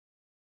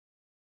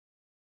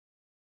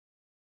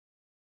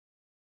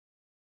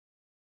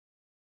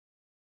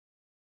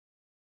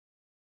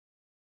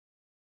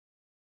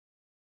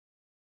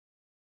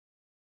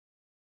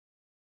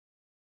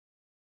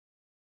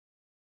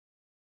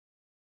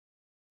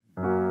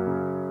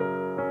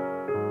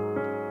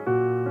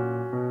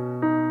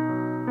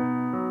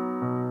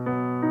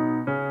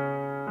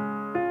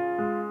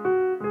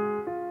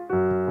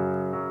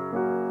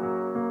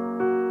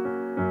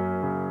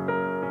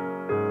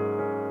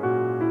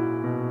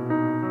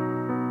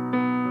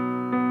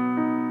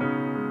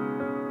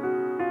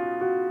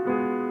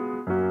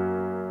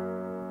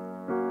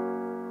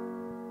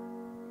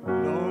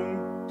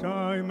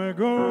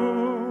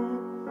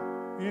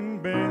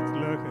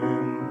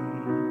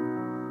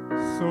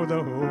So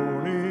the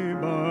Holy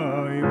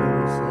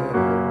Bible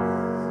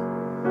says,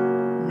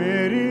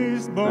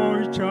 Mary's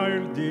boy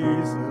child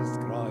Jesus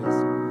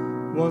Christ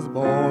was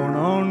born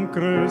on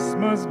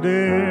Christmas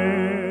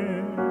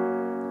Day.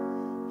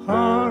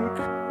 Hark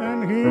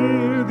and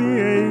hear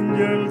the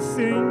angels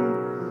sing,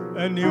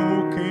 a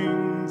new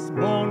king's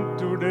born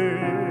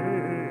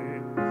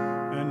today,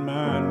 and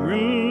man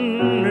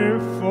will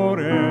live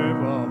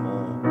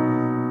forevermore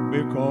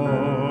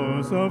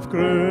because of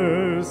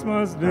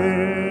Christmas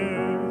Day.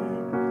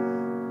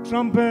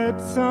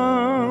 Trumpets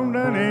sound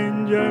and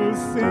angels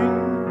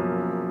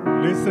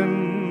sing,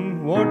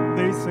 listen what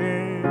they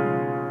say,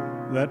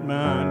 that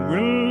man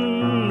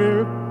will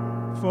live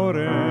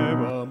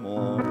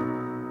forevermore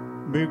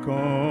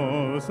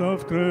because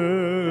of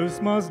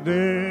Christmas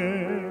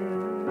Day.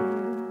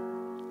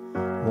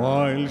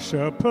 While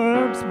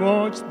shepherds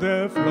watch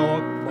their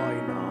flock by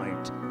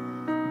night,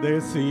 they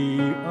see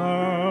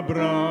a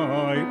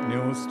bright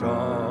new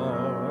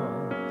star,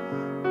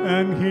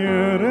 and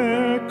hear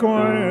a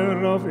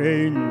choir of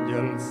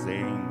angels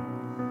sing.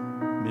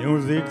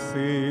 Music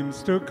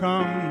seems to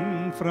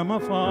come from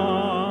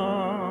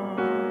afar.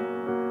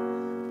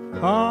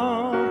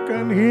 Hark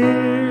and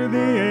hear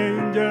the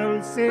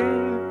angels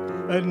sing,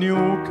 a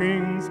new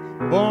king's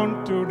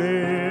born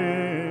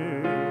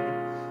today,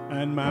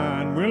 and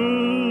man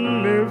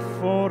will live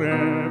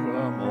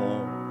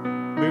forevermore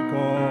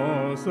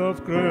because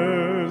of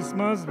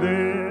Christmas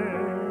Day.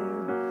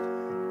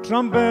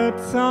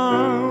 Trumpets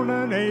sound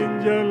and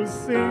angels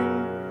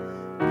sing,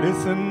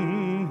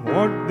 listen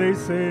what they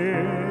say,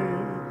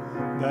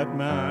 that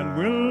man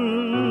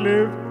will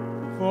live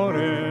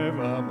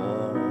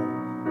forevermore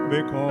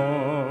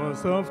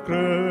because of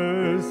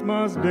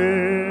Christmas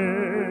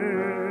Day.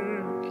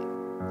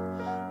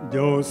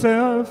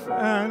 Joseph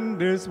and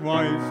his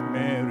wife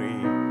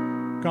Mary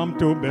come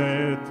to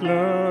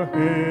Bethlehem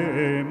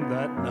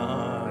that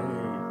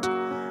night.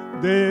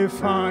 They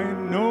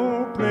find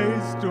no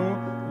place to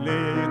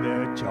lay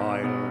their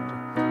child,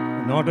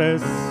 not a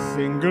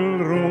single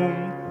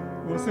room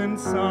was in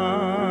sight.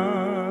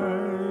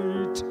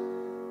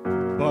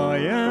 By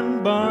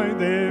and by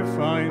they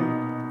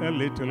find a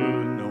little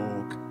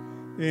nook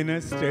in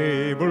a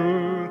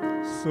stable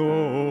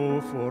so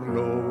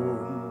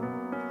forlorn,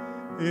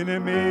 in a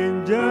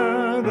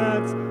manger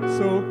that's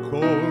so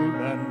cold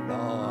and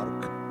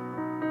dark,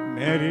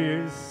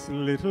 Mary's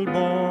little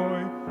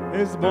boy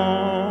is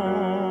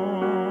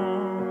born.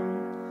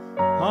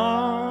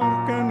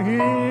 Hark and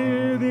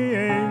hear the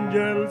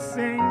angels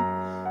sing,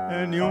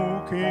 a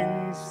new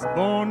king's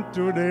born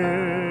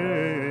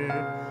today,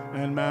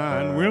 and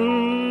man will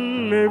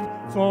live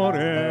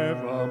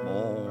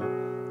forevermore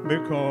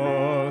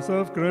because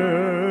of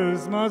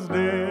Christmas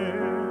Day.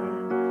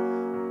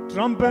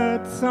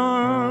 Trumpets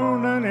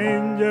sound and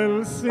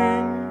angels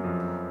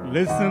sing,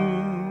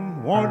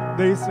 listen what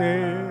they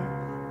say,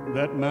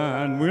 that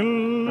man will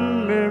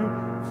live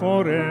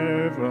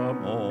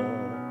forevermore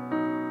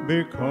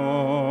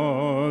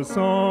because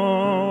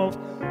of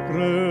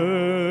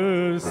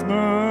Christmas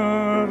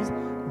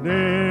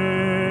Day.